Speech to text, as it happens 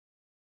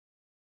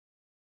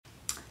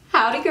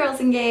Howdy girls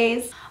and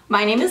gays!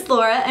 My name is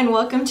Laura and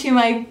welcome to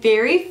my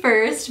very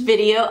first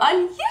video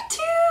on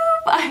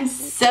YouTube! I'm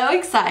so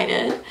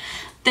excited!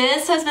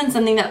 This has been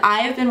something that I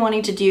have been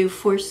wanting to do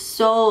for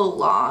so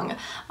long.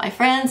 My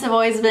friends have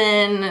always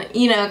been,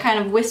 kind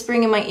of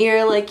whispering in my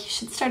ear like, you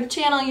should start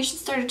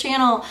a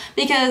channel,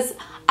 because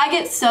I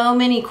get so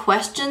many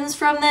questions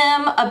from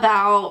them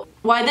about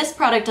why this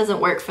product doesn't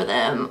work for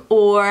them,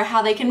 or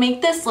how they can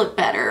make this look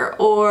better,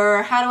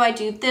 or how do I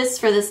do this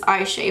for this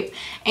eye shape.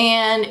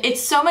 And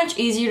it's so much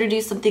easier to do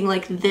something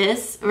like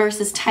this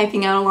versus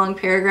typing out a long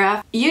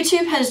paragraph.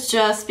 YouTube has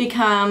just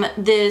become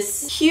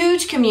this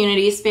huge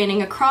community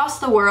spanning across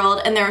the world,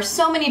 and there are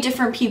so many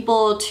different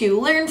people to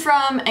learn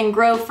from and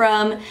grow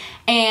from.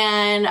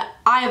 And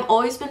I have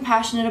always been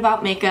passionate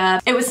about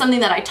makeup. It was something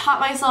that I taught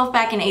myself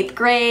back in 8th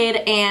grade,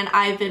 and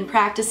I've been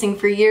practicing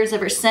for years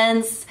ever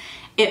since.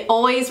 It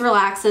always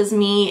relaxes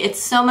me. It's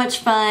so much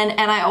fun,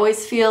 and I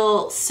always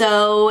feel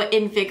so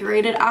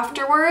invigorated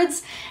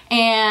afterwards.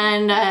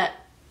 And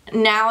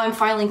now I'm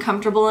finally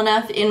comfortable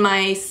enough in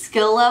my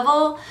skill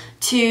level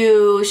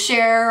to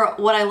share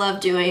what I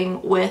love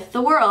doing with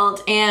the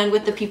world and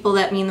with the people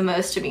that mean the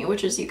most to me,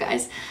 which is you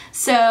guys.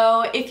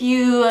 So if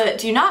you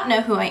do not know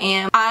who I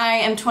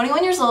am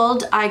 21 years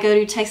old. I go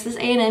to Texas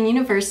A&M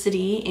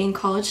University in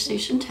College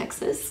Station,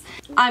 Texas.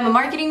 I'm a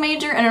marketing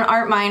major and an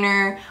art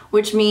minor,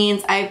 which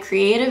means I have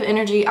creative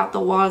energy out the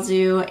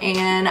wazoo,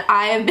 and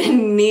I have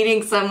been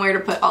needing somewhere to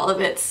put all of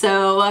it.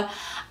 So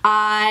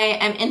I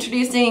am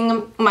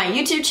introducing my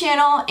YouTube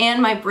channel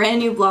and my brand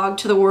new blog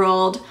to the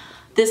world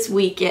this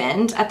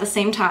weekend at the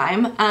same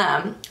time.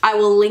 I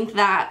will link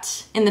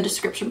that in the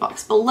description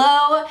box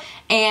below,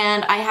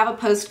 and I have a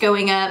post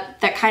going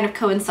up that kind of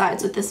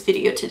coincides with this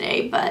video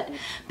today. But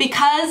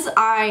because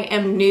I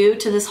am new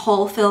to this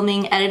whole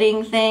filming,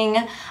 editing thing,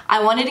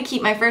 I wanted to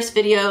keep my first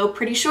video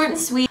pretty short and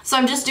sweet. So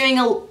I'm just doing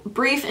a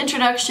brief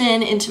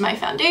introduction into my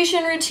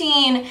foundation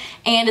routine,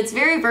 and it's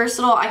very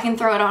versatile. I can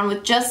throw it on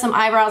with just some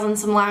eyebrows and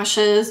some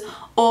lashes,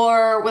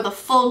 or with a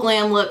full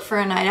glam look for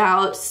a night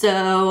out.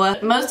 So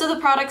most of the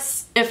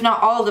products, if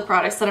not all of the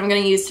products that I'm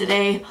going to use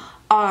today,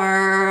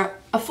 are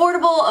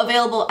affordable,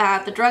 available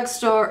at the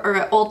drugstore or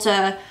at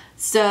ULTA.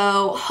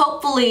 So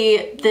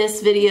hopefully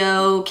this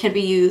video can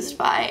be used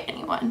by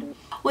anyone.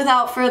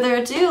 Without further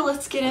ado,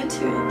 let's get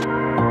into it.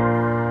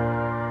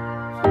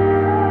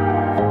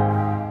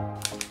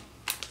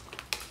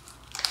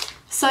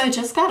 So I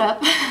just got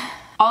up.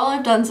 All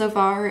I've done so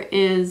far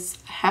is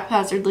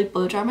haphazardly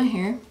blow dry my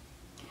hair.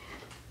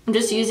 I'm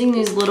just using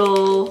these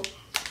little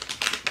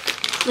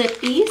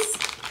clippies,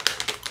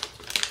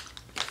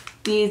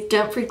 these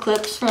dent-free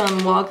clips from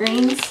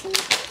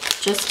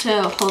Walgreens, just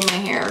to hold my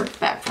hair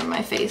back from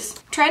my face.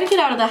 I'm trying to get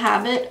out of the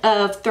habit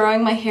of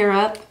throwing my hair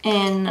up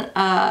in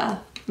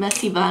a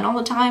messy bun all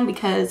the time,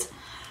 because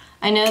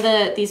I know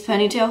that these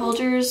ponytail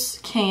holders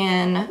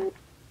can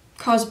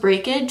cause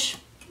breakage,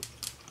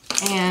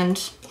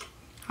 and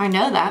I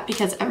know that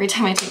because every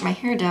time I take my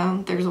hair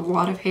down, there's a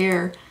wad of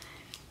hair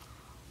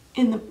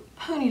in the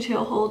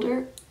ponytail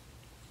holder.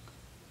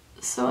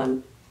 So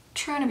I'm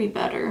trying to be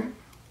better.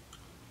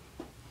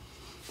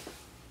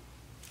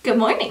 Good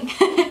morning.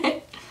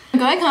 I'm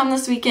going home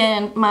this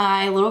weekend.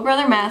 My little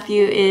brother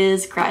Matthew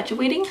is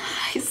graduating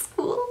high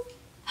school.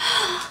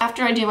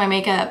 After I do my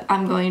makeup,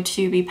 I'm going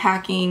to be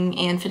packing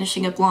and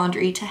finishing up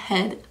laundry to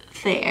head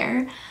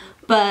there.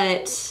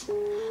 But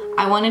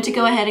I wanted to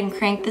go ahead and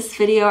crank this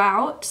video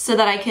out so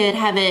that I could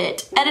have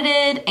it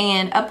edited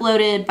and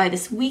uploaded by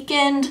this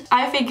weekend.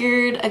 I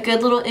figured a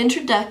good little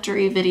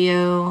introductory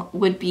video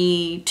would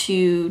be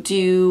to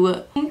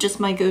do just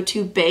my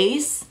go-to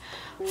base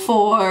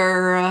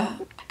for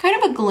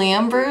kind of a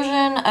glam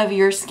version of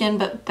Your Skin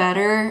But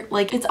Better.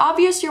 Like, it's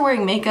obvious you're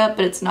wearing makeup,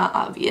 but it's not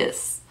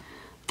obvious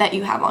that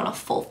you have on a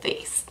full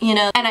face, And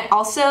I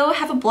also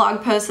have a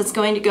blog post that's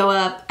going to go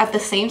up at the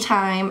same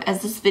time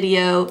as this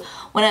video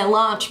when I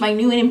launch my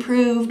new and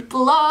improved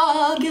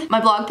blog. My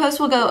blog post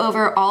will go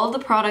over all of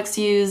the products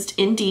used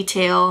in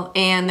detail,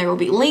 and there will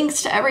be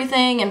links to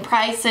everything and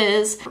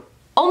prices.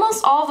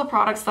 Almost all of the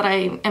products that I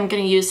am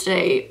going to use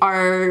today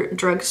are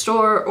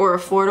drugstore or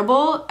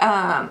affordable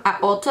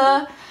at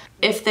ULTA.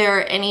 If there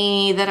are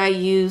any that I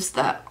use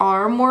that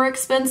are more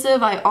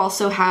expensive, I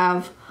also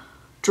have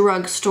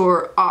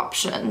drugstore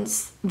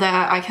options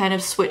that I kind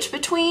of switch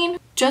between.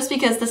 Just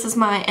because this is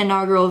my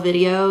inaugural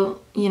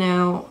video,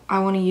 I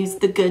want to use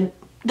the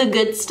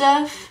good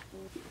stuff.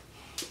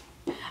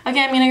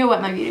 Okay, I'm gonna go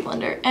wet my beauty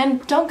blender.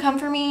 And don't come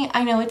for me,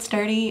 I know it's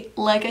dirty.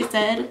 Like I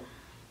said,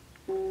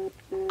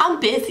 I'm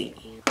busy.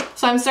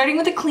 So I'm starting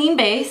with a clean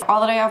base.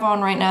 All that I have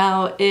on right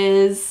now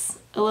is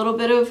a little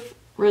bit of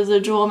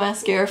residual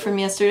mascara from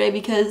yesterday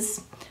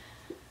because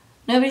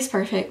nobody's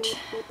perfect.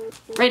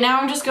 Right now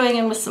I'm just going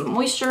in with some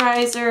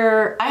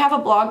moisturizer. I have a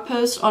blog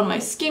post on my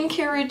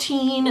skincare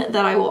routine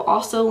that I will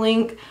also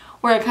link,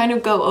 where I kind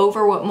of go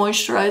over what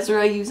moisturizer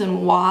I use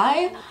and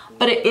why.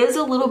 But it is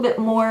a little bit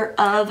more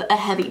of a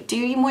heavy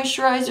duty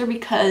moisturizer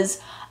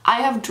because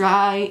I have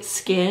dry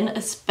skin,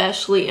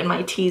 especially in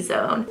my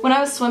T-zone. When I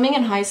was swimming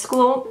in high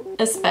school,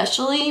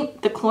 especially,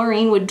 the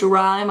chlorine would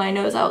dry my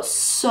nose out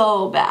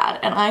so bad,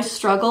 and I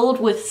struggled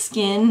with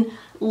skin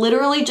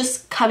literally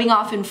just coming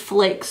off in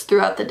flakes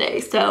throughout the day.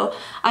 So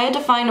I had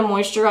to find a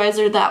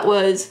moisturizer that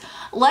was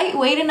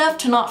lightweight enough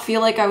to not feel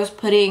like I was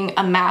putting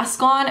a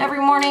mask on every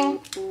morning,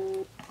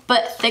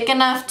 but thick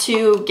enough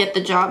to get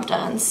the job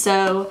done.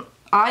 So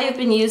I have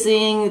been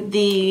using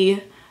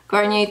the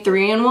Garnier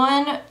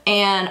 3-in-1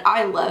 and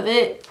I love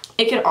it.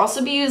 It can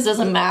also be used as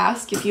a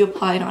mask if you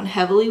apply it on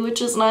heavily,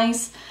 which is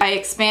nice. I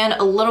expand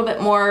a little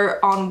bit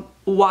more on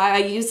why I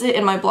use it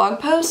in my blog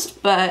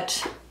post,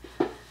 but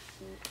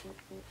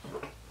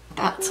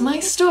that's my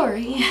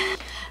story.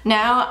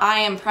 Now I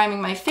am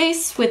priming my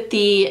face with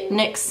the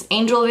NYX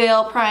Angel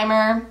Veil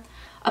Primer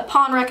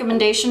upon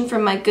recommendation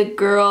from my good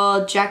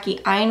girl Jackie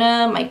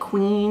Ina, my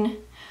queen.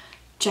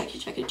 Jackie.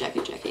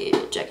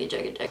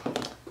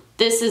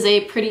 This is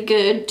a pretty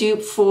good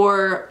dupe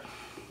for,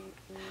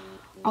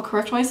 I'll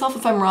correct myself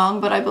if I'm wrong,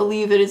 but I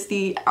believe it is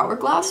the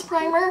Hourglass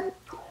Primer.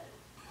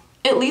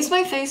 It leaves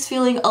my face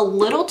feeling a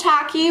little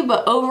tacky,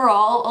 but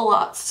overall a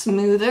lot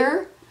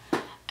smoother.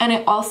 And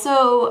it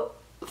also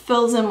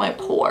fills in my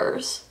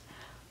pores,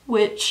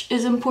 which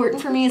is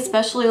important for me,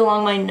 especially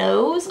along my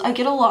nose. I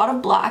get a lot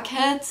of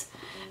blackheads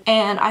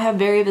and I have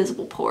very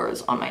visible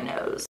pores on my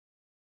nose.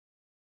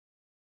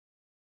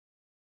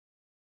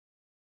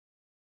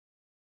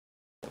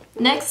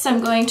 Next,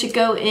 I'm going to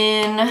go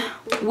in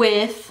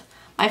with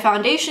my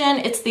foundation.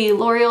 It's the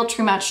L'Oreal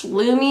True Match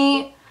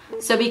Lumi.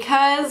 So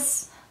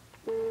because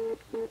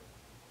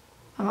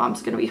my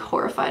mom's gonna be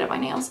horrified at my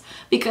nails.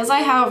 Because I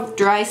have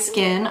dry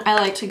skin, I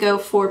like to go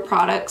for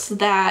products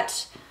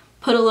that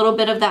put a little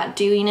bit of that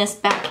dewiness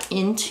back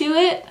into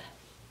it.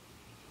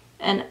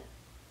 And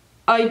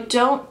I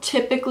don't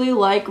typically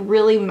like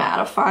really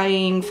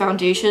mattifying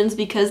foundations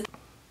because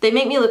they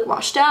make me look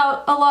washed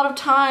out a lot of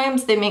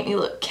times. They make me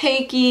look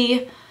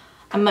cakey.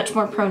 I'm much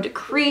more prone to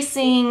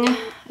creasing.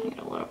 I need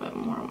a little bit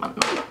more on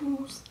my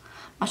nose,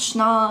 my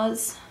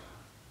schnoz.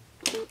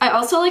 I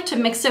also like to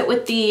mix it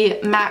with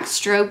the MAC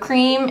Strobe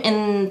Cream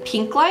in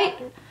Pink Light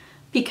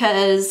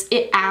because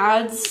it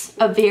adds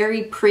a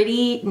very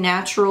pretty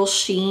natural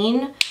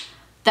sheen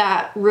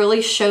that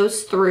really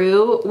shows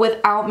through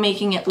without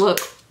making it look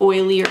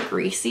oily or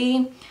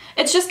greasy.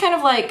 It's just kind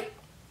of like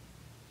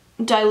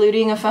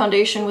diluting a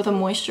foundation with a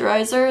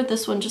moisturizer.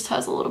 This one just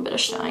has a little bit of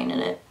shine in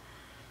it.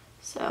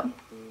 So,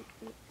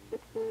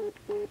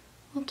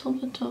 a little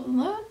bit of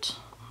that.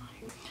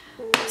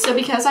 So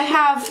because I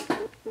have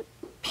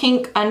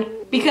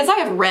because I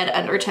have red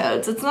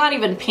undertones, it's not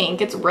even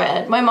pink, it's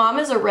red. My mom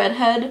is a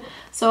redhead,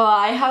 so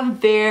I have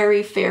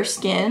very fair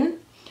skin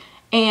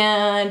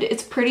and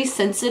it's pretty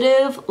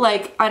sensitive.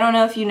 Like, I don't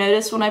know if you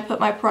noticed when I put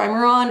my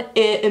primer on,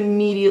 it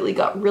immediately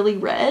got really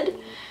red.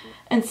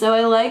 And so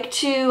I like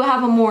to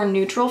have a more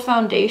neutral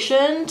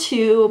foundation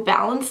to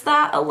balance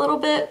that a little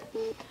bit.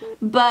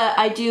 But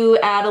I do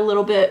add a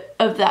little bit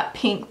of that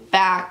pink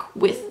back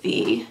with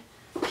the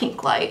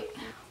Pink Light.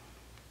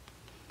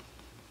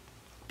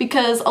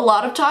 Because a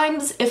lot of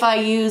times if I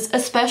use,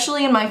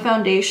 especially in my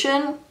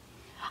foundation,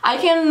 I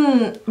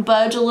can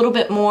budge a little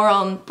bit more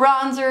on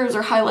bronzers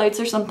or highlights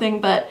or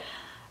something, but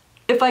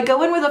if I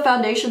go in with a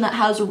foundation that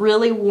has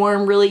really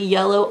warm, really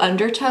yellow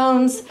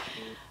undertones,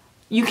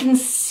 you can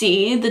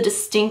see the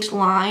distinct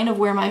line of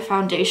where my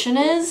foundation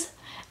is,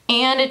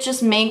 and it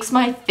just makes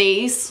my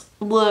face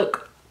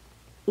look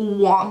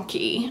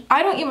wonky.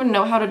 I don't even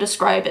know how to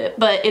describe it,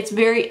 but it's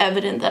very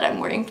evident that I'm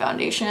wearing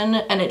foundation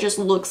and it just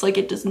looks like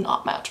it does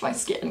not match my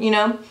skin, you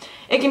know?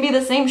 It can be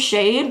the same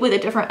shade with a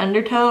different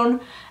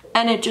undertone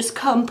and it just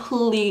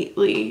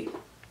completely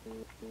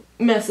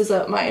messes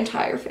up my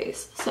entire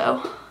face.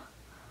 So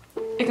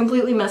it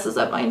completely messes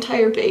up my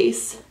entire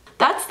base.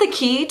 That's the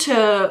key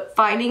to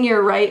finding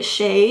your right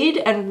shade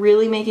and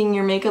really making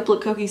your makeup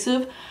look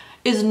cohesive,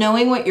 is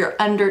knowing what your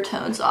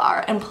undertones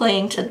are and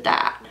playing to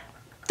that.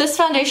 This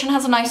foundation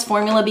has a nice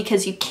formula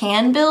because you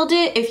can build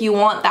it if you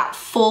want that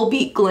full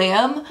beat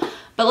glam.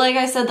 But like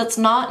I said, that's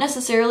not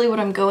necessarily what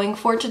I'm going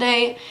for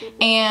today.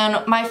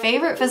 And my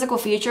favorite physical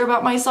feature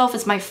about myself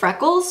is my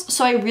freckles.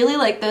 So I really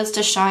like those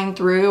to shine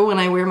through when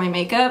I wear my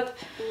makeup.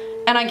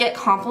 And I get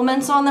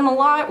compliments on them a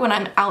lot when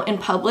I'm out in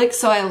public.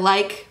 So I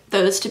like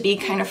those to be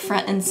kind of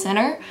front and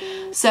center.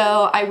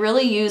 So I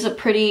really use a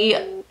pretty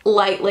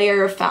light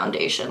layer of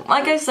foundation.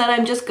 Like I said,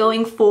 I'm just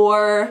going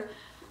for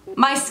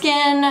my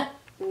skin,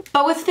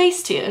 but with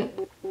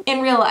Facetune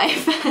in real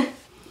life.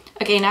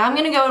 Okay, now I'm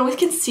gonna go in with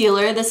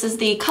concealer. This is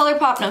the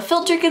ColourPop No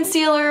Filter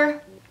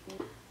Concealer.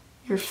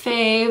 Your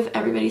fave,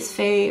 everybody's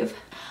fave.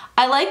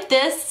 I like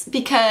this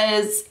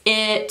because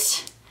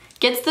it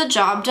gets the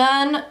job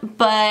done,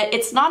 but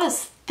it's not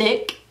as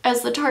thick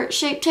as the Tarte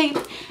Shape Tape,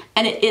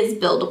 and it is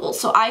buildable.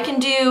 So I can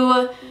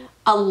do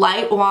a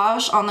light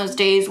wash on those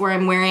days where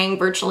I'm wearing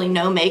virtually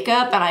no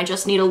makeup and I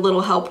just need a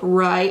little help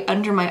right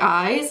under my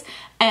eyes,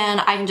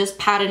 and I can just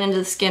pat it into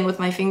the skin with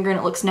my finger and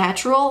it looks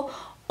natural.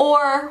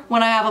 Or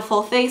when I have a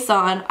full face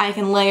on, I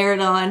can layer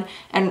it on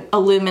and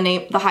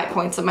illuminate the high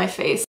points of my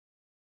face.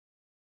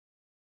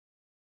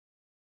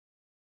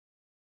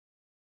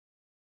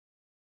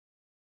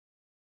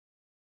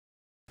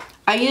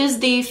 I use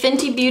the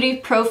Fenty Beauty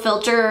Pro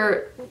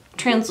Filter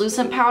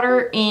translucent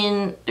powder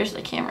in, there's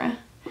the camera,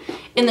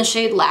 in the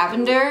shade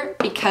Lavender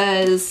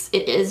because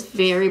it is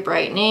very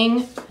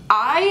brightening.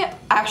 I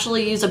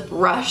actually use a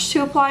brush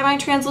to apply my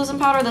translucent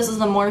powder. This is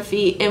the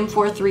Morphe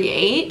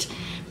M438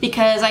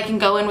 because I can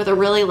go in with a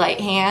really light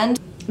hand.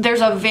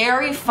 There's a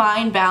very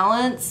fine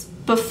balance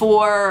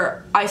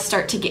before I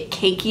start to get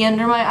cakey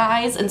under my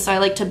eyes, and so I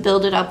like to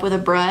build it up with a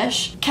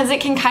brush because it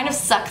can kind of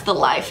suck the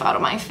life out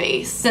of my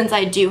face since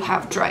I do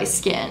have dry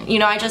skin. You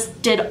know, I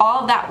just did all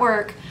of that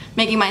work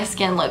making my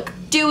skin look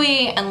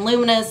dewy and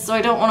luminous, so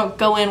I don't want to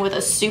go in with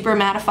a super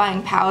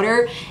mattifying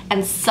powder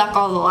and suck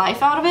all the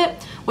life out of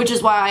it, which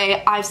is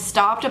why I've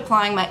stopped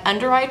applying my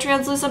under eye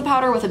translucent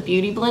powder with a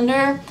beauty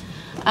blender.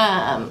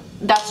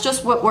 That's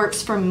just what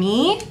works for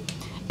me.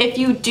 If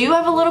you do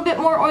have a little bit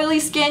more oily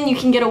skin, you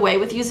can get away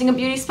with using a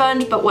beauty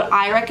sponge, but what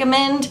I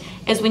recommend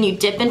is when you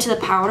dip into the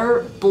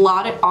powder,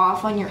 blot it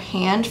off on your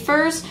hand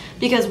first,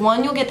 because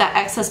one, you'll get that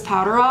excess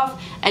powder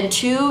off, and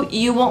two,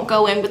 you won't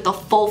go in with the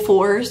full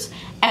force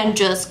and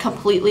just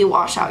completely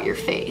wash out your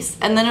face,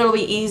 and then it'll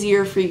be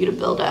easier for you to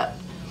build up.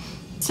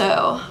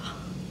 So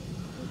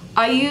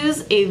I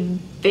use a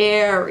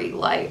very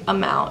light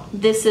amount.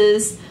 This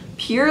is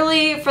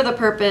purely for the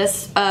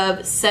purpose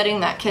of setting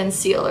that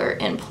concealer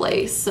in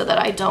place so that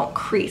I don't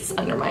crease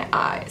under my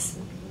eyes.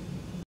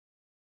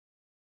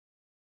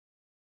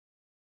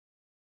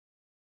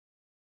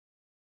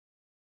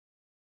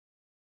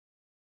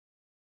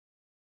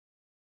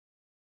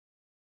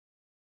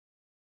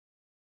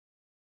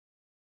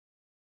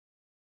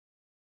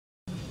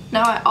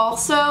 Now I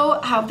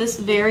also have this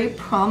very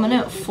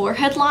prominent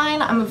forehead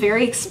line. I'm a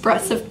very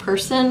expressive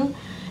person,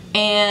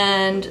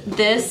 and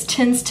this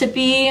tends to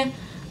be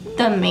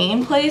the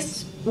main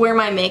place where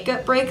my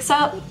makeup breaks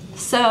up.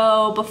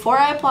 So before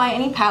I apply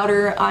any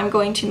powder, I'm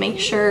going to make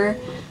sure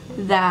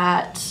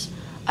that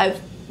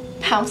I've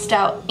pounced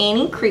out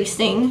any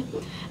creasing,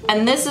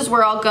 and this is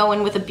where I'll go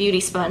in with a beauty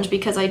sponge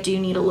because I do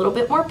need a little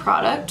bit more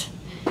product,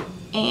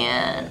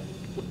 and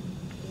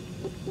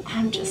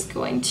I'm just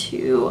going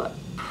to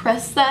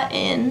press that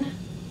in.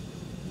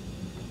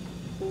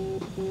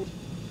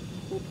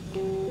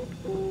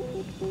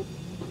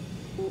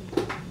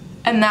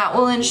 And that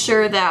will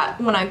ensure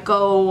that when I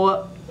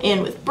go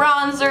in with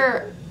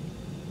bronzer,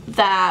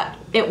 that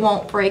it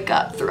won't break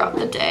up throughout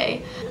the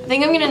day. I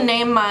think I'm gonna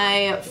name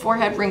my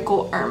forehead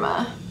wrinkle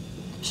Irma.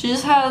 She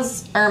just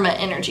has Irma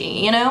energy,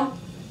 you know?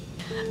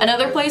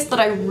 Another place that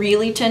I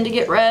really tend to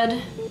get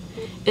red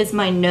is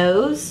my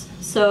nose.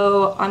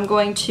 So I'm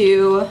going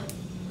to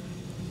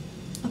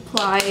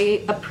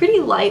apply a pretty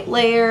light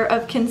layer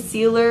of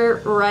concealer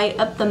right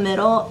up the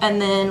middle,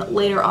 and then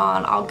later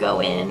on I'll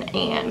go in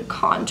and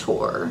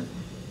contour.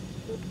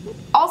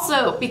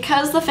 Also,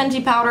 because the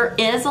Fenty powder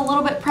is a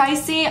little bit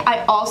pricey,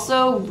 I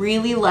also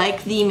really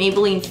like the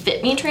Maybelline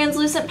Fit Me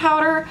translucent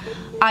powder.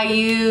 I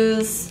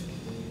use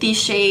the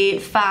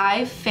shade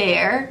 5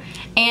 Fair,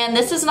 and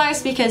this is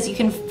nice because you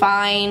can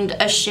find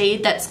a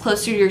shade that's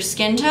closer to your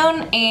skin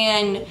tone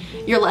and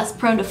you're less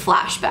prone to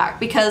flashback,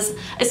 because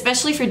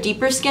especially for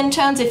deeper skin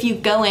tones, if you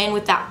go in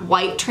with that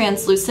white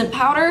translucent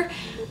powder,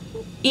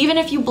 even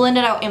if you blend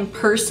it out in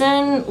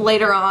person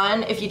later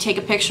on, if you take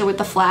a picture with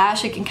the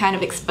flash, it can kind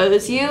of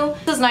expose you.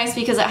 This is nice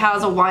because it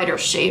has a wider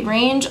shade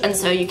range, and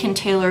so you can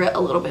tailor it a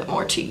little bit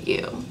more to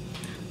you.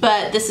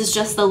 But this is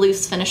just the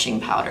loose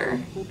finishing powder.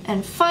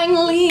 And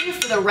finally,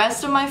 for the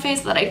rest of my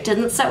face that I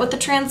didn't set with the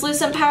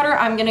translucent powder,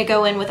 I'm gonna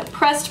go in with a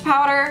pressed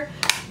powder.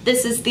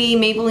 This is the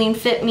Maybelline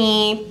Fit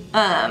Me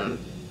Matte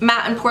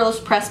and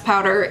Poreless Pressed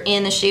Powder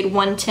in the shade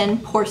 110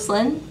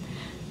 Porcelain.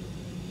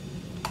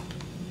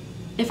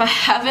 If I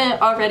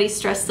haven't already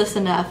stressed this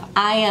enough,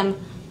 I am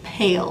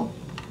pale.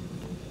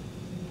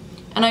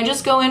 And I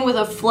just go in with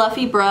a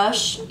fluffy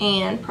brush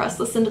and press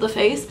this into the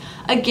face.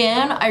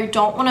 Again, I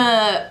don't want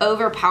to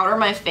over powder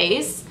my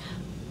face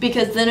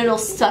because then it'll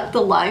suck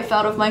the life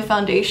out of my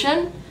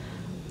foundation.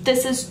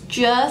 This is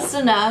just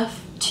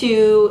enough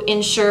to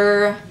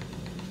ensure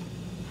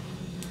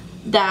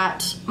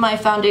that my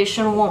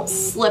foundation won't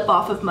slip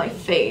off of my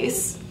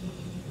face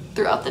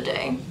throughout the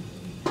day.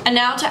 And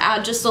now to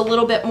add just a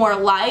little bit more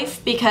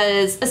life,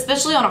 because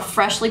especially on a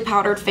freshly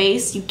powdered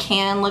face, you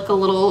can look a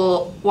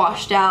little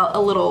washed out, a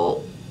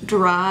little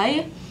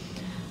dry.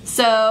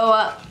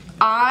 So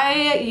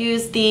I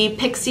use the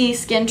Peachy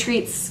Skin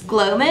Treats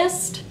Glow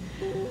Mist.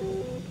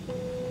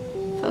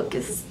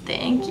 Focus,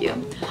 thank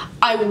you.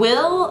 I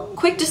will,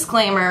 quick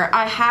disclaimer,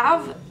 I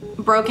have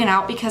broken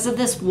out because of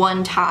this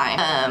one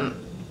time.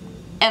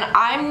 And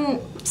I'm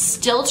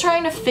still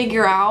trying to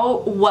figure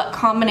out what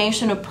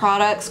combination of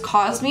products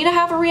caused me to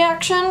have a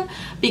reaction,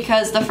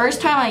 because the first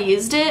time I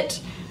used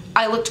it,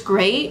 I looked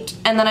great,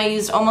 and then I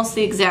used almost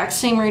the exact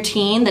same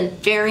routine the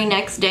very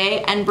next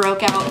day and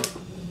broke out.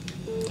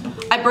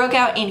 I broke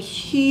out in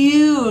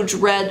huge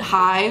red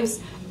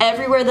hives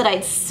everywhere that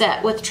I'd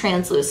set with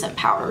translucent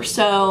powder.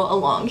 So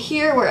along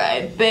here where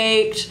I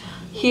baked,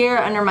 here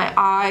under my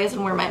eyes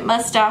and where my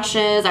mustache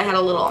is, I had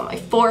a little on my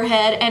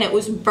forehead and it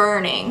was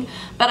burning.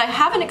 But I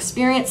haven't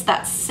experienced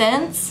that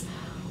since,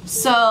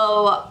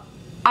 so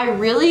I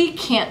really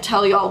can't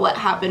tell y'all what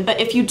happened.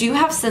 But if you do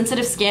have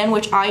sensitive skin,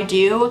 which I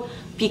do,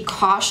 be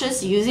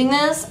cautious using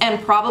this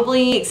and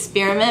probably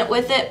experiment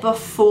with it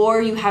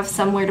before you have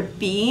somewhere to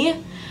be.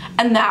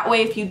 And that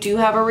way, if you do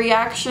have a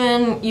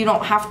reaction, you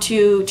don't have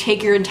to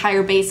take your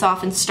entire base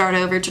off and start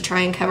over to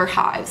try and cover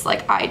hives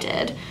like I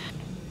did.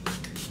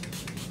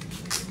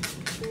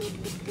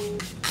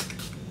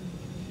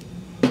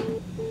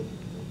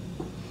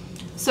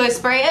 So I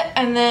spray it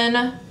and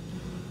then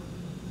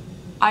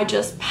I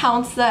just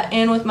pounce that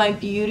in with my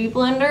beauty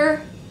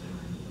blender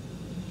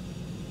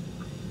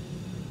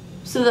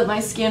so that my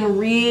skin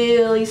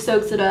really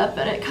soaks it up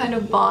and it kind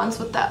of bonds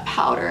with that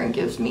powder and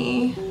gives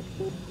me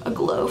a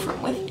glow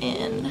from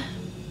within.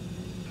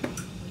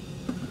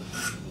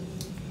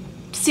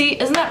 See,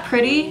 isn't that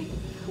pretty?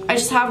 I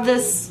just have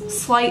this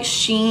slight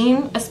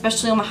sheen,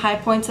 especially on the high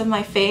points of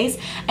my face.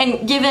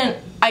 And given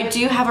I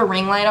do have a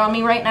ring light on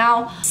me right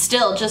now,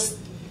 still just,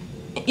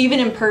 even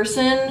in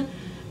person,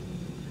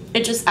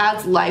 it just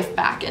adds life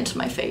back into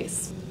my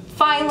face.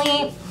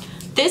 Finally,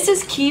 this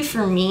is key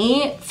for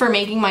me for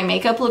making my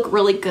makeup look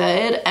really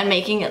good and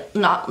making it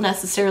not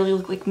necessarily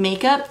look like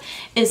makeup,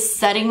 is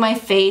setting my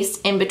face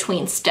in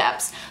between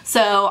steps.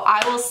 So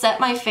I will set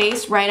my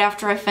face right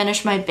after I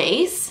finish my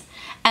base,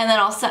 and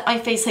then I'll set my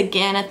face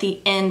again at the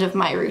end of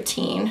my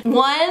routine.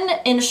 One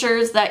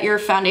ensures that your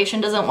foundation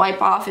doesn't wipe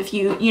off if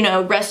you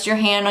rest your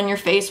hand on your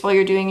face while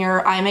you're doing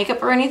your eye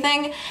makeup or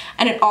anything.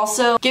 And it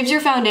also gives your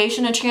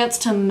foundation a chance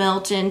to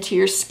melt into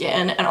your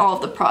skin and all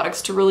of the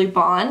products to really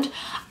bond.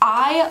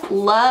 I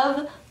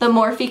love the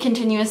Morphe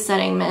Continuous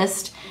Setting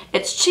Mist.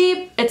 It's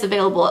cheap, it's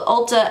available at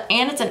Ulta,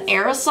 and it's an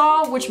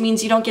aerosol, which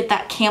means you don't get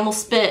that camel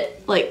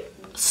spit like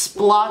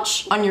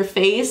splotch on your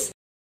face.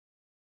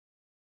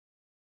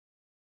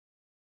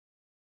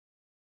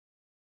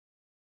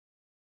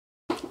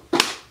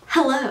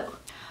 Hello.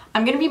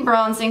 I'm gonna be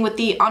bronzing with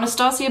the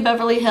Anastasia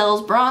Beverly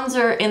Hills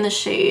bronzer in the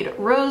shade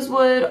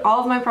Rosewood. All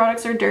of my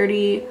products are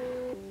dirty.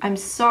 I'm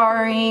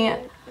sorry.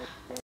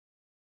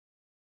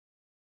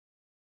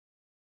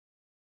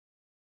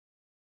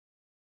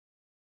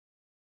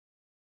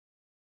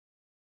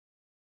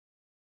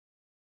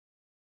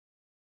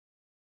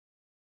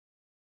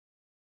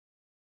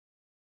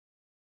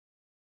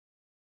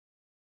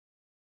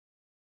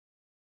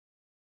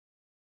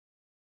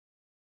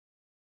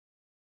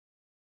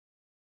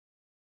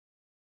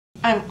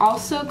 I'm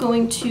also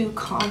going to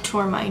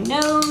contour my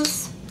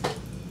nose,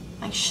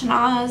 my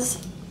schnoz.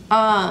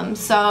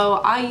 So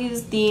I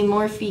use the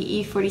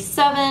Morphe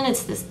E47.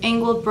 It's this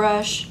angled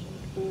brush.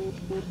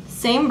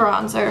 Same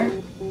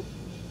bronzer.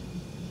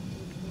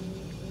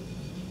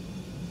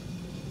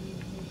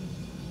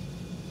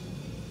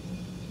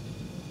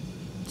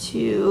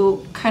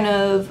 To kind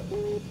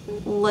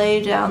of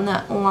lay down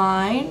that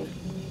line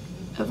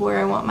of where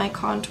I want my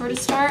contour to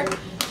start.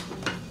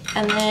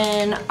 And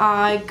then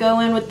I go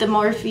in with the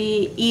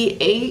Morphe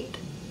E8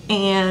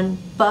 and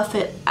buff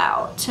it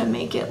out to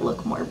make it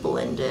look more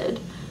blended.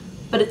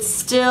 But it's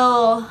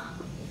still,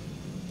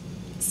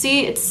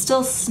 see, it's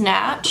still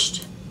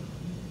snatched.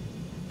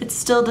 It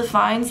still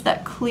defines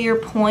that clear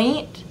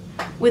point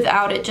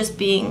without it just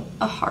being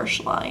a harsh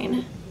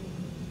line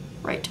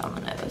right down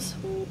the nose.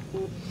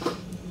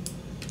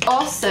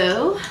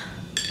 Also,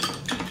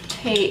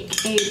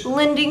 take a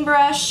blending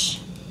brush.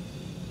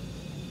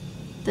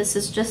 This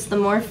is just the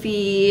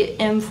Morphe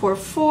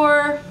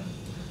M44,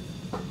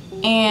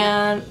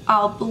 and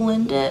I'll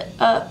blend it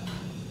up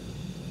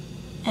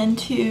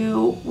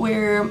into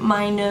where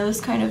my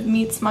nose kind of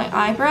meets my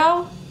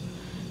eyebrow.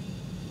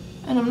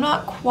 And I'm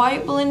not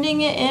quite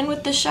blending it in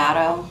with the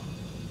shadow,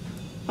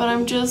 but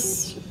I'm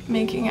just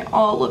making it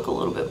all look a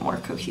little bit more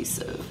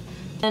cohesive.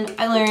 And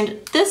I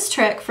learned this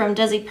trick from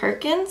Desi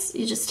Perkins.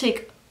 You just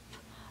take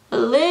a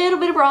little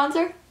bit of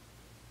bronzer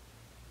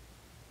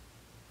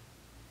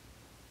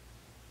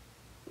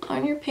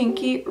on your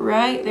pinky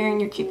right there in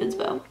your Cupid's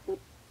bow.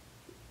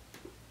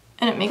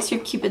 And it makes your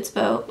Cupid's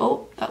bow,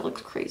 oh, that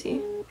looks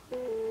crazy.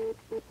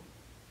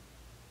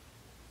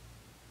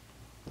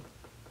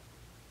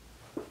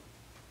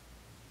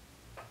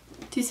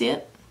 Do you see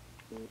it?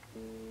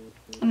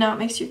 And now it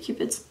makes your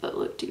Cupid's bow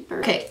look deeper.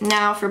 Okay,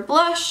 now for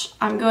blush,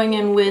 I'm going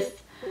in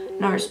with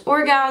NARS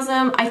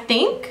Orgasm. I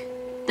think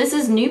this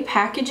is new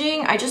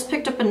packaging. I just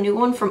picked up a new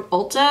one from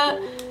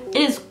Ulta.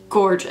 It is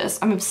gorgeous.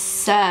 I'm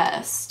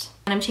obsessed.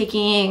 And I'm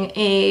taking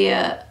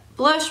a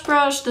blush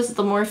brush. This is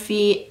the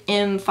Morphe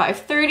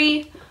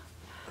M530.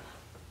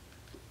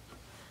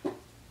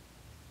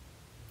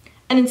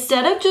 And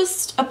instead of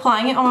just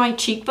applying it on my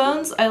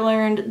cheekbones, I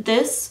learned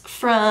this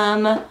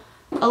from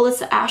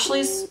Alyssa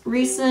Ashley's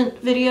recent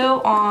video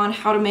on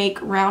how to make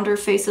rounder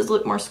faces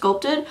look more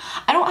sculpted.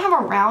 I don't have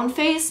a round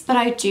face, but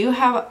I do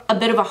have a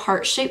bit of a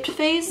heart-shaped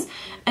face.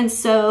 And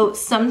so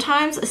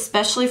sometimes,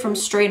 especially from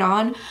straight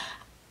on,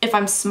 if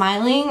I'm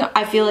smiling,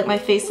 I feel like my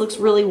face looks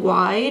really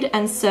wide,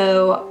 and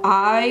so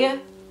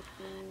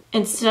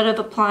instead of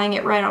applying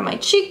it right on my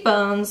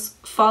cheekbones,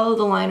 follow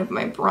the line of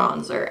my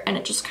bronzer, and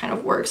it just kind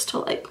of works to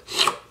like,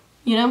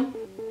 you know?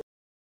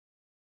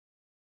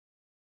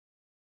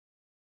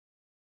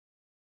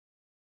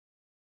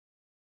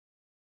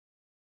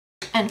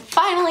 And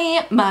finally,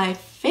 my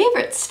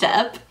favorite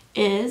step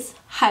is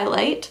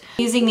highlight.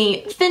 Using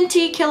the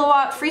Fenty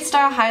Kilowatt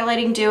Freestyle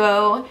Highlighting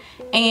Duo,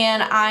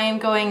 and I am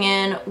going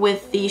in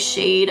with the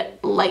shade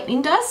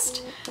Lightning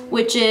Dust,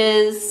 which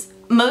is,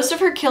 most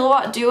of her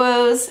Kilowatt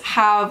duos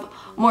have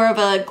more of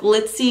a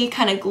glitzy,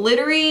 kind of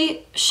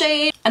glittery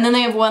shade, and then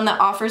they have one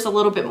that offers a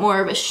little bit more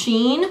of a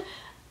sheen.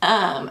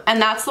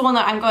 And that's the one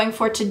that I'm going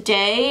for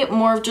today,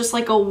 more of just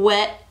like a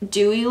wet,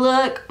 dewy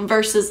look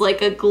versus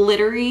like a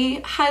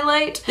glittery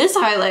highlight. This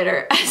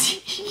highlighter,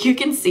 as you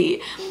can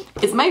see,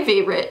 is my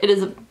favorite. It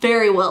is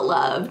very well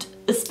loved,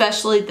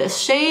 especially this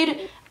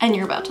shade, and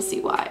you're about to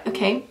see why,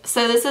 okay?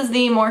 So this is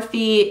the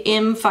Morphe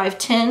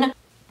M510.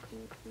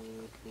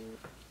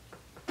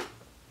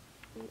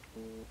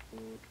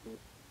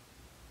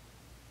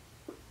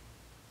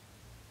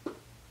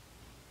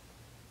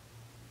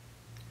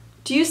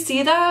 Do you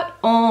see that?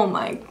 Oh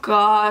my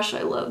gosh,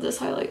 I love this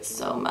highlight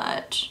so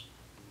much.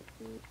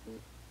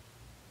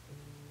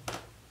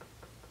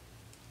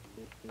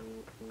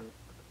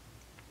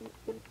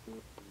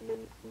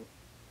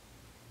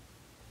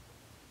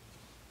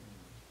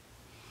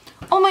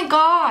 Oh my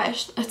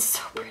gosh, that's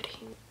so pretty.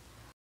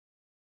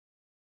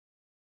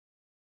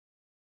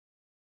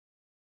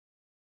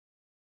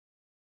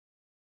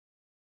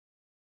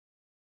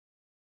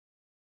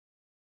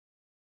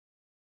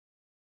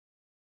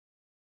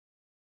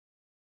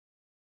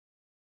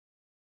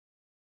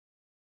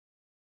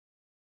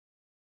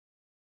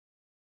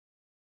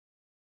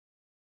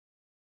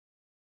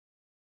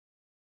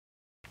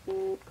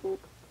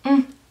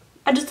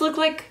 I just look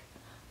like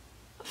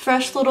a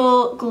fresh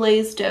little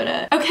glazed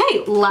donut.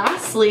 Okay,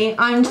 lastly,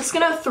 I'm just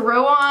gonna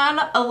throw on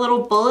a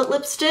little bullet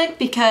lipstick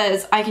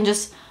because I can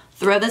just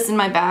throw this in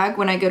my bag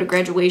when I go to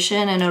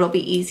graduation and it'll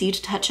be easy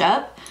to touch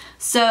up.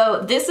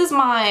 So this is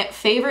my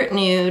favorite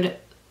nude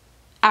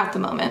at the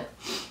moment.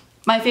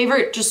 My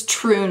favorite just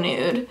true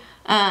nude.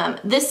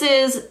 This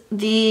is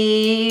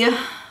the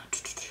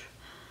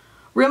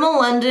Rimmel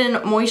London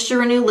Moisture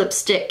Renew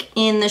lipstick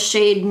in the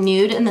shade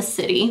Nude in the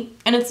City.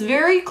 And it's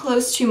very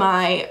close to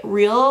my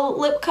real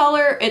lip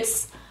color.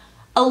 It's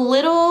a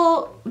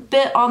little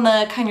bit on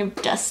the kind of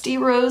dusty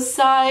rose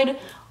side,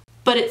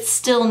 but it's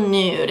still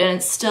nude and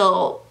it's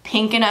still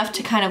pink enough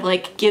to kind of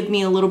like give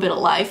me a little bit of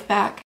life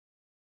back.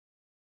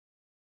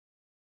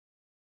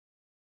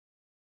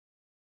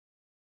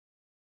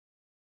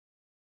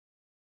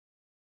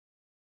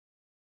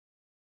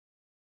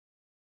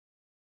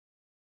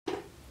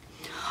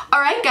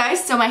 Alright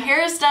guys, so my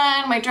hair is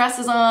done, my dress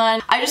is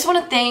on. I just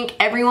want to thank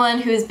everyone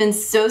who has been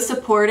so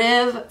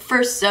supportive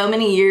for so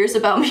many years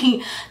about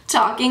me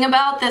talking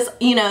about this,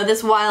 you know,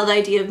 this wild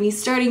idea of me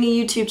starting a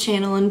YouTube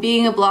channel and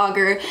being a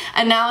blogger,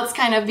 and now it's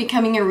kind of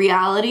becoming a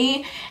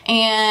reality.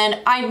 And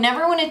I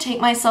never want to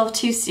take myself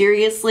too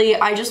seriously.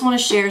 I just want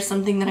to share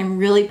something that I'm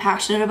really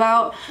passionate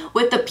about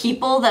with the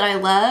people that I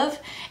love,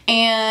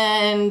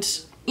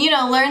 and you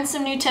know, learn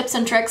some new tips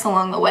and tricks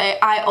along the way.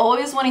 I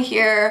always want to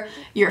hear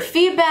your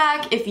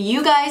feedback. If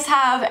you guys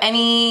have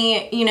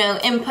any, you know,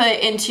 input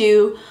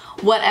into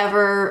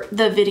whatever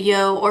the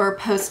video or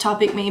post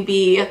topic may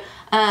be,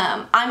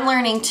 I'm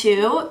learning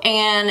too,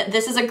 and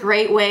this is a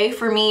great way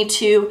for me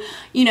to,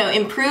 you know,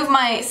 improve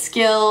my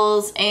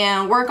skills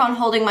and work on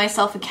holding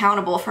myself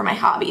accountable for my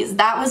hobbies.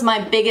 That was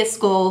my biggest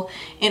goal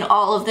in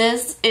all of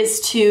this,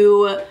 is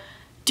to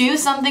do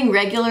something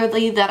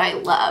regularly that I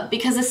love,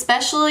 because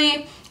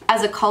especially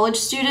as a college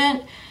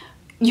student,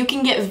 you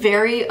can get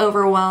very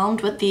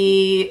overwhelmed with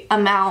the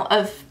amount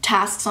of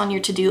tasks on your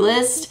to-do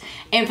list.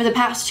 And for the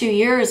past 2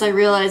 years, I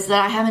realized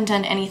that I haven't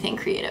done anything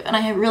creative, and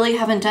I really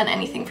haven't done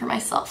anything for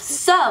myself.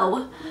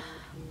 So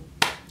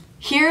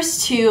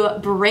here's to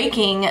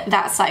breaking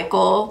that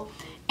cycle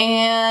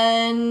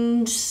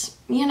and,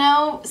 you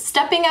know,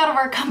 stepping out of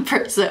our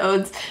comfort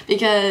zones,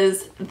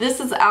 because this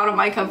is out of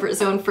my comfort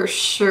zone for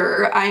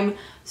sure. I'm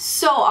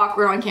so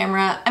awkward on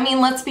camera. I mean,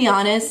 let's be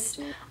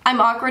honest, I'm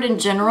awkward in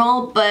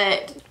general,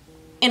 but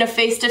in a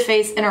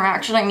face-to-face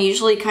interaction, I'm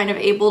usually kind of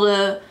able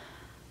to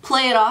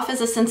play it off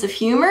as a sense of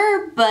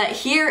humor, but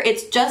here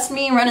it's just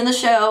me running the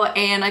show,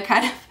 and I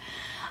kind of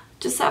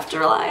just have to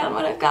rely on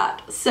what I've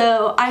got.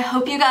 So I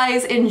hope you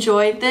guys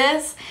enjoyed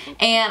this,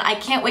 and I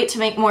can't wait to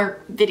make more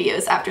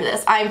videos after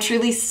this. I'm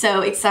truly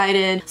so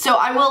excited. So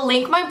I will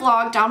link my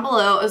blog down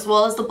below, as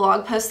well as the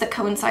blog post that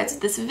coincides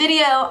with this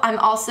video. I'm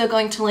also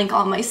going to link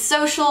all my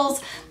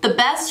socials. The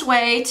best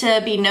way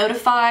to be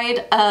notified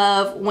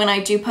of when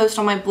I do post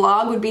on my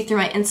blog would be through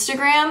my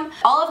Instagram.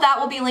 All of that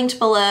will be linked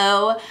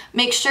below.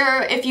 Make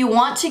sure, if you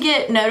want to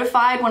get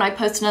notified when I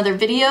post another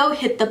video,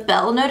 hit the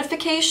bell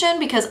notification,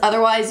 because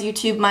otherwise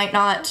YouTube might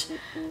not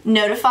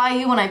notify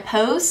you when I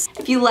post.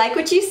 If you like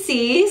what you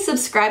see,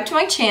 subscribe to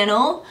my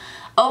channel.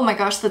 Oh my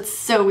gosh, that's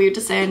so weird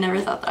to say. I never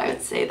thought that I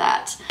would say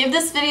that. Give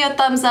this video a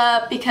thumbs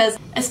up because,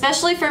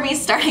 especially for me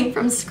starting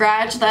from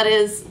scratch, that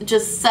is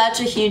just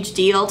such a huge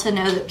deal to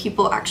know that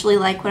people actually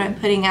like what I'm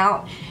putting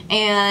out.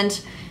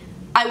 And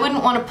I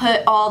wouldn't want to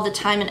put all the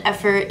time and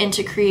effort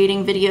into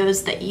creating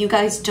videos that you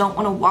guys don't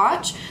want to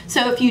watch.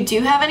 So if you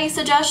do have any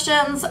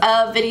suggestions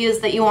of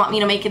videos that you want me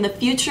to make in the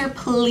future,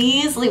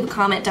 please leave a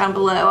comment down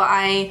below.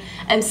 I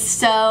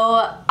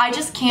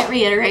just can't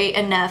reiterate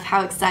enough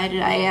how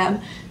excited I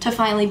am to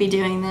finally be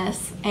doing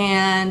this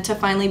and to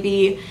finally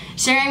be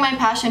sharing my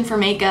passion for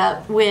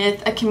makeup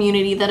with a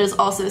community that is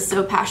also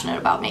so passionate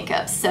about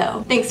makeup.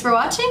 So thanks for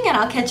watching, and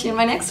I'll catch you in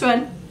my next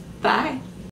one. Bye.